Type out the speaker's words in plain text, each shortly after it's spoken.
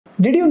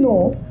Did you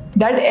know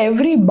that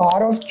every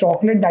bar of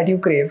chocolate that you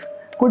crave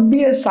could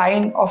be a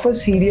sign of a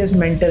serious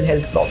mental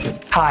health problem?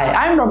 Hi,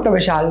 I'm Dr.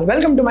 Vishal.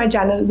 Welcome to my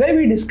channel where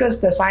we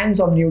discuss the science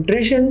of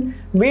nutrition,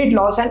 weight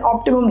loss and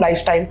optimum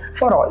lifestyle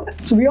for all.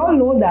 So we all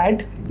know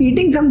that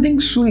eating something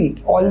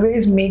sweet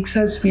always makes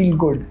us feel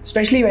good,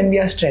 especially when we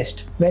are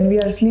stressed. When we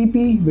are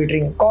sleepy, we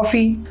drink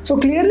coffee. So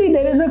clearly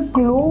there is a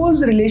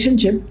close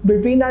relationship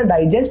between our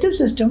digestive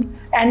system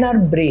and our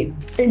brain.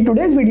 In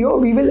today's video,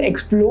 we will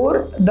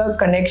explore the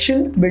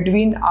connection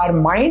between our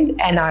mind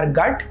and our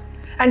gut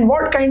and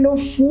what kind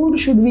of food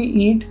should we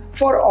eat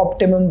for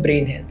optimum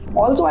brain health.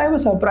 Also, I have a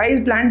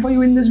surprise planned for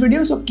you in this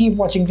video, so keep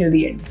watching till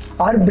the end.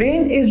 Our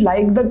brain is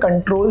like the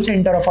control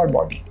center of our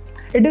body.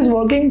 It is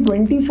working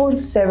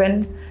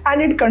 24/7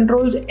 and it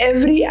controls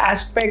every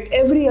aspect,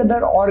 every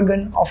other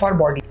organ of our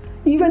body.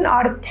 Even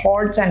our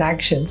thoughts and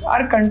actions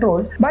are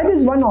controlled by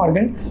this one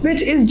organ,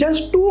 which is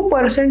just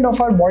 2%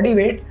 of our body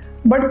weight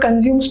but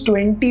consumes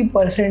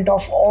 20%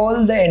 of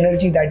all the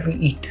energy that we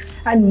eat.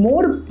 And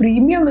more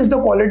premium is the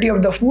quality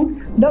of the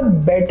food, the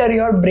better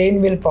your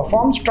brain will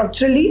perform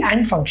structurally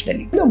and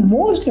functionally. The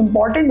most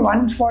important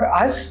one for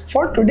us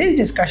for today's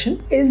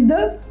discussion is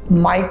the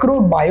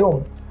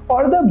microbiome,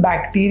 or the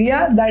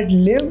bacteria that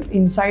live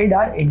inside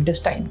our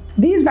intestine.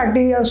 These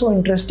bacteria are so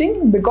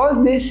interesting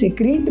because they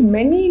secrete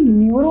many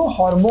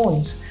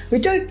neurohormones,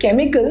 which are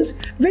chemicals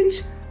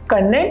which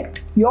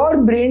connect your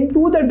brain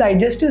to the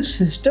digestive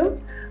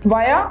system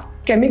via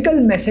chemical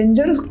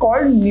messengers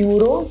called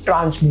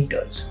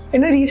neurotransmitters.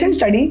 In a recent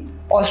study,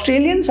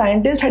 Australian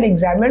scientists had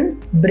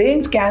examined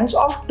brain scans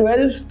of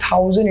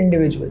 12,000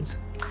 individuals.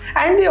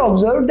 And they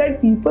observed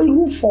that people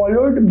who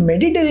followed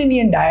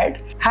Mediterranean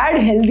diet had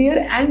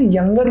healthier and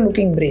younger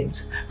looking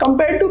brains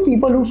compared to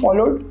people who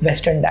followed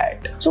Western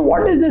diet. So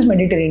what is this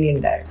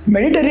Mediterranean diet?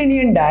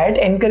 Mediterranean diet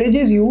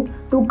encourages you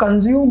to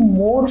consume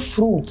more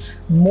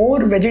fruits,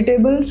 more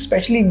vegetables,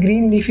 especially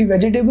green leafy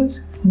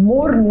vegetables,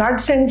 more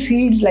nuts and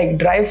seeds like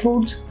dry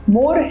fruits,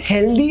 more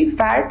healthy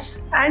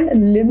fats,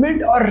 and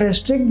limit or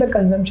restrict the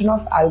consumption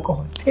of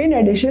alcohol. In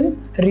addition,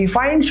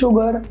 refined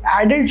sugar,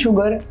 added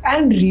sugar,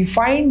 and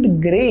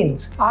refined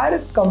grains are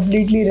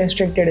completely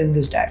restricted in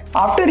this diet.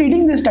 After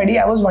reading this study,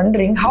 I was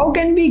wondering how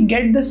can we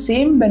get the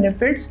same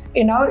benefits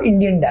in our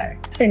Indian diet?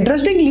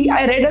 Interestingly,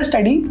 I read a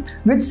study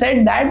which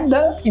said that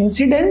the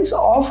incidence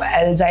of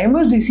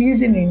Alzheimer's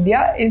disease in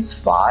India is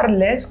far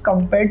less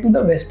compared to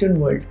the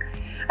Western world.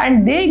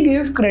 And they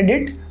give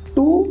credit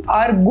to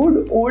our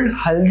good old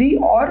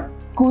haldi or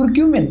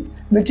curcumin,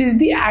 which is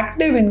the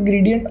active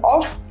ingredient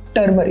of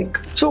turmeric.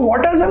 So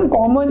what are some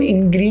common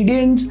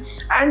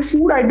ingredients and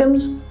food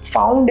items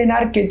found in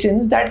our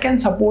kitchens that can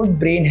support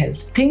brain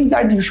health? Things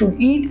that you should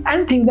eat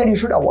and things that you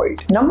should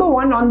avoid. Number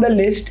one on the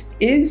list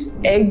is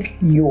egg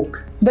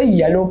yolk, the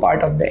yellow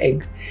part of the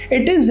egg.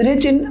 It is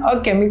rich in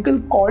a chemical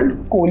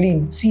called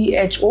choline,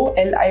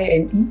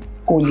 choline.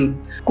 Choline.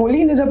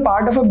 Choline is a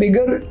part of a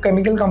bigger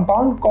chemical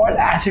compound called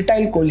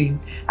acetylcholine.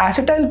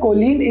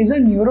 Acetylcholine is a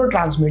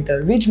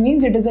neurotransmitter, which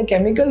means it is a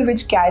chemical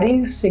which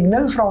carries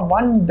signal from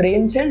one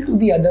brain cell to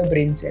the other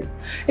brain cell.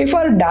 If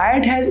our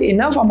diet has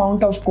enough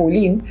amount of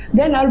choline,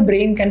 then our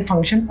brain can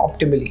function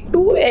optimally.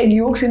 2 egg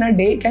yolks in a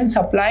day can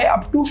supply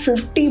up to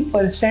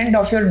 50%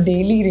 of your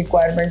daily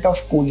requirement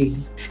of choline.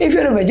 If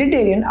you're a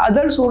vegetarian,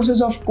 other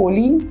sources of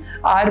choline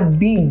are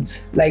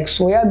beans like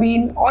soya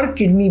bean or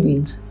kidney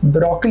beans,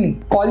 broccoli,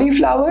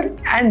 cauliflower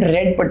and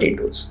red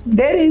potatoes.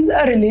 There is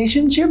a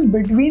relationship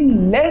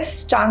between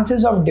less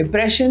chances of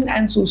depression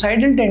and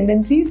suicidal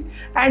tendencies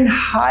and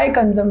high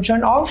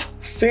consumption of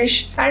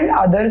fish and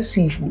other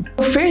seafood.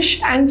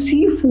 Fish and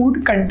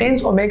seafood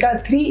contains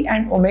omega-3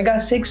 and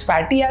omega-6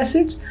 fatty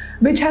acids,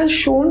 which has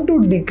shown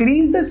to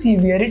decrease the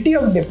severity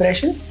of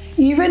depression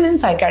even in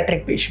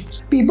psychiatric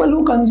patients. People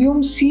who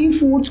consume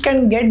seafoods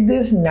can get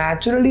this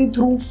naturally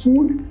through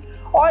food,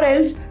 or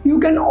else you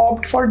can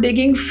opt for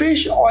taking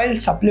fish oil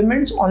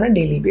supplements on a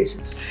daily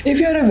basis. If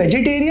you are a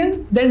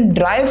vegetarian, then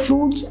dry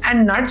fruits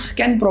and nuts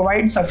can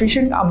provide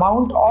sufficient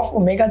amount of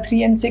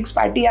omega-3 and 6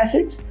 fatty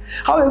acids.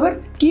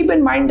 However, keep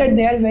in mind that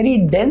they are very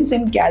dense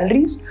in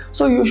calories,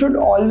 so you should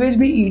always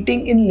be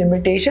eating in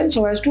limitation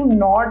so as to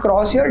not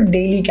cross your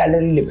daily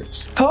calorie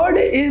limits. Third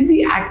is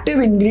the active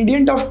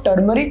ingredient of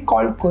turmeric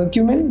called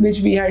curcumin,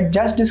 which we had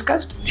just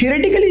discussed.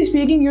 Theoretically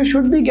speaking, you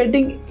should be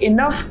getting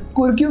enough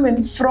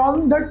curcumin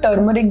from the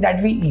turmeric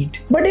that we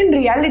eat. But in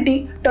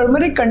reality,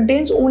 turmeric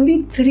contains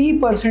only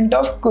 3%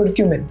 of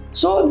curcumin.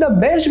 So the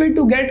best way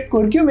to get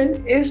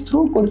curcumin is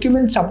through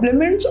curcumin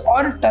supplements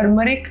or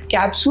turmeric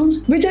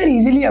capsules, which are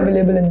easily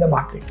available in the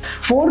market.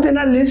 Fourth in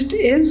our list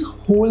is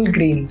whole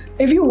grains.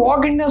 If you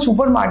walk in a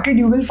supermarket,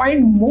 you will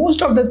find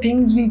most of the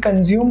things we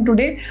consume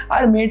today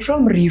are made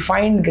from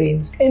refined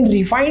grains. In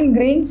refined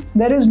grains,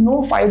 there is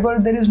no fiber,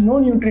 there is no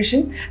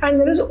nutrition, and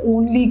there is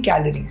only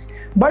calories.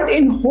 But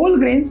in whole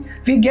grains,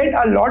 we get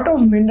a lot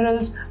of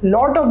minerals,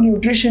 lot of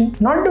nutrition,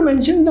 not to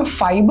mention the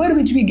fiber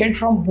which we get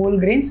from whole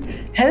grains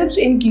helps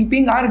in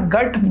keeping our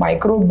gut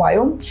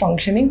microbiome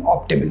functioning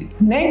optimally.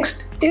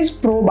 Next is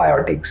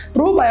probiotics.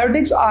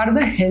 Probiotics are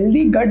the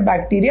healthy gut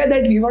bacteria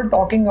that we were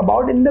talking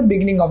about in the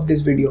beginning of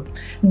this video.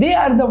 They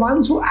are the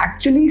ones who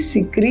actually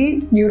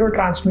secrete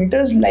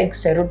neurotransmitters like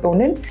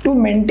serotonin. To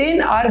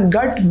maintain our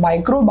gut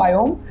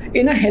microbiome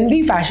in a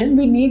healthy fashion,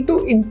 we need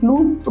to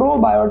include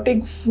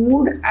probiotic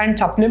food and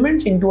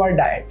supplements into our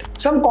diet.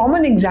 Some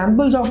common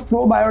examples of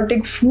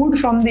probiotic food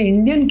from the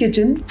Indian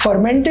kitchen: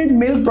 fermented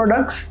milk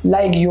products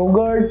like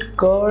yogurt,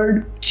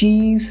 curd,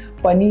 cheese,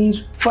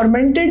 paneer,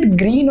 fermented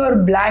green or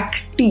black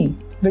tea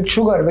with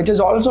sugar, which is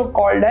also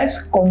called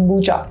as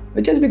kombucha,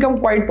 which has become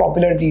quite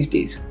popular these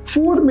days.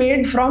 Food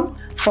made from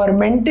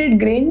fermented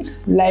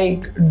grains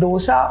like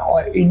dosa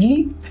or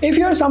idli. If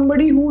you're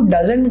somebody who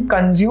doesn't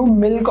consume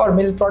milk or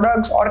milk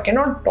products or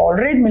cannot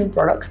tolerate milk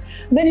products,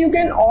 then you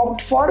can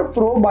opt for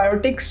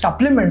probiotic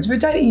supplements,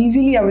 which are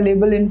easily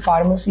available in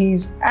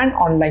pharmacies and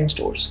online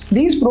stores.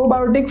 These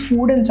probiotic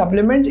food and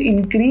supplements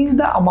increase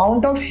the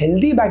amount of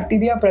healthy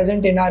bacteria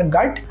present in our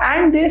gut,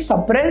 and they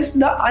suppress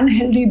the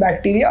unhealthy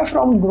bacteria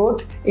from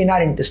growth in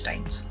our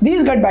intestines.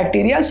 These gut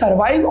bacteria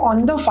survive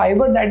on the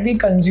fiber that we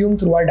consume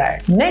through our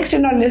diet. Next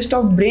in our list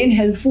of brain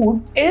health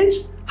food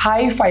is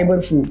high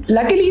fiber food.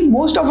 Luckily,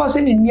 most of us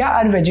in India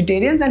are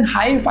vegetarians and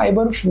high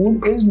fiber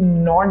food is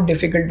not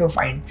difficult to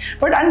find.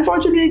 But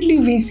unfortunately,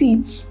 we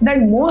see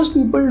that most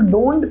people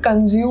don't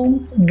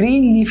consume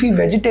green leafy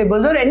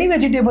vegetables or any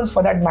vegetables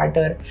for that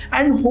matter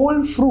and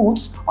whole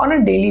fruits on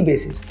a daily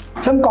basis.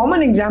 Some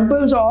common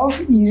examples of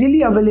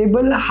easily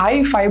available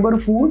high fiber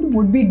food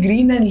would be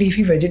green and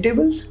leafy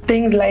vegetables.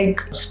 Things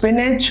like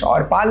spinach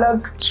or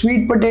palak,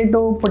 sweet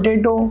potato,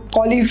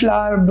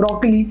 cauliflower,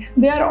 broccoli,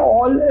 they are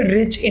all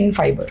rich in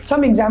fiber.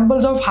 Some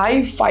examples of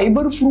high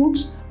fiber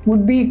fruits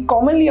would be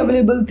commonly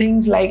available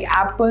things like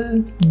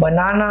apple,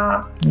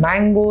 banana,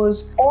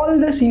 mangoes, all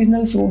the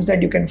seasonal fruits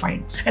that you can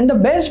find. And the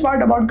best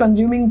part about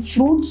consuming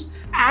fruits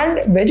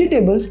and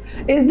vegetables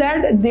is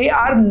that they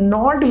are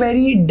not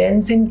very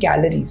dense in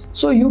calories.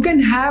 So you can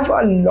have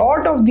a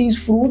lot of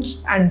these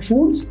fruits and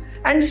foods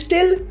and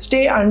still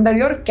stay under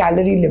your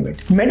calorie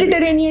limit.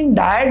 Mediterranean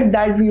diet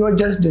that we were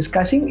just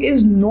discussing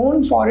is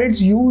known for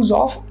its use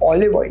of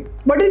olive oil.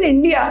 But in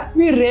India,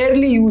 we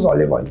rarely use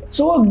olive oil.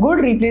 So a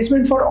good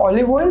replacement for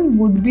olive oil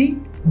would be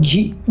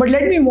ghee. But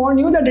let me warn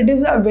you that it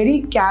is a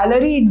very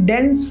calorie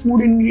dense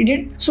food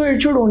ingredient, so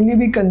it should only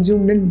be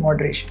consumed in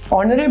moderation.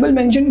 Honorable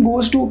mention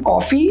goes to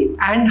coffee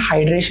and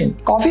hydration.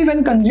 Coffee,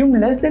 when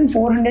consumed less than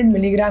 400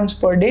 milligrams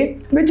per day,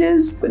 which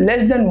is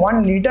less than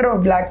 1 liter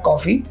of black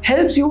coffee,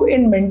 helps you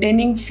in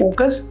maintaining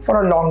focus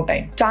for a long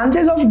time.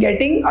 Chances of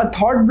getting a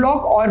thought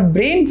block or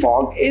brain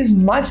fog is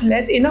much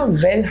less in a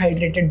well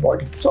hydrated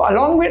body. So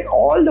along with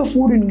all the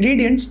food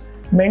ingredients,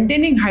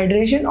 maintaining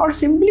hydration or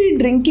simply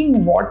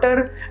drinking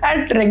water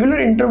at regular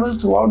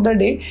intervals throughout the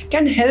day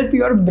can help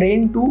your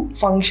brain to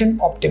function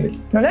optimally.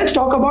 Now let's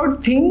talk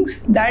about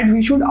things that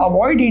we should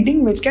avoid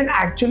eating which can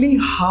actually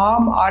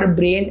harm our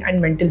brain and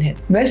mental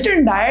health.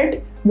 Western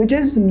diet, which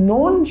is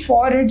known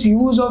for its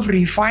use of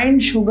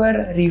refined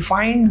sugar,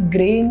 refined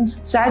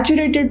grains,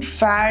 saturated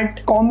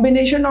fat,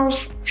 combination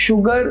of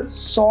sugar,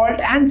 salt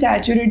and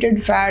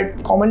saturated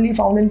fat commonly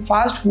found in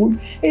fast food,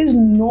 is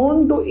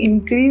known to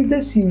increase the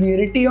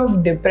severity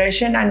of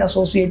depression and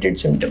associated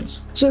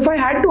symptoms. So if I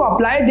had to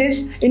apply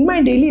this in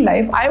my daily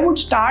life, I would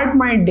start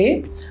my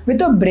day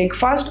with a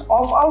breakfast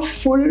of a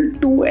full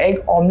 2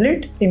 egg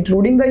omelette,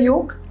 including the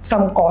yolk,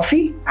 some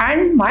coffee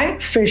and my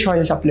fish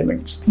oil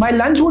supplements. My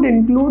lunch would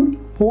include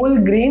whole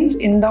grains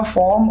in the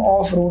form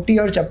of roti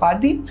or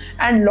chapati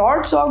and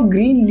lots of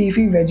green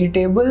leafy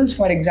vegetables,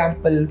 for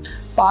example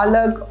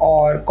palak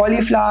or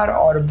cauliflower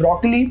or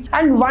broccoli,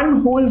 and one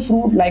whole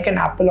fruit like an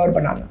apple or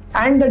banana.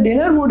 And the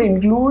dinner would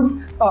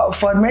include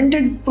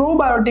fermented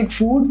probiotic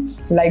food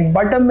like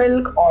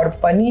buttermilk or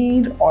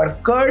paneer or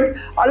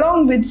curd,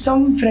 along with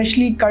some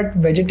freshly cut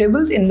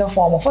vegetables in the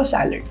form of a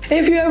salad.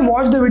 If you have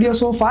watched the video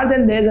so far,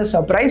 then there's a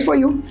surprise for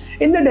you.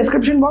 In the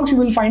description box you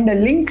will find a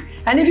link,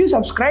 and if you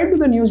subscribe to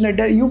the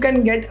newsletter you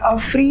can get a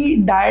free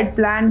diet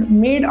plan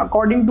made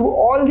according to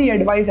all the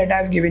advice that I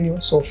have given you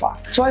so far.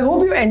 So I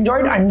hope you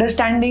enjoyed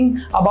understanding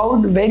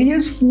about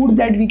various food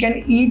that we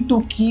can eat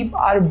to keep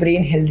our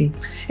brain healthy.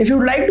 If you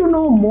would like to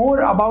know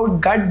more about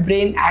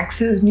gut-brain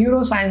axis,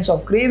 neuroscience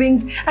of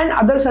cravings and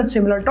other such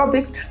similar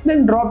topics,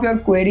 then drop your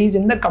queries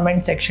in the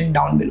comment section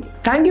down below.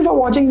 Thank you for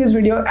watching this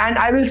video and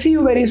I will see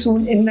you very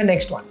soon in the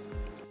next one.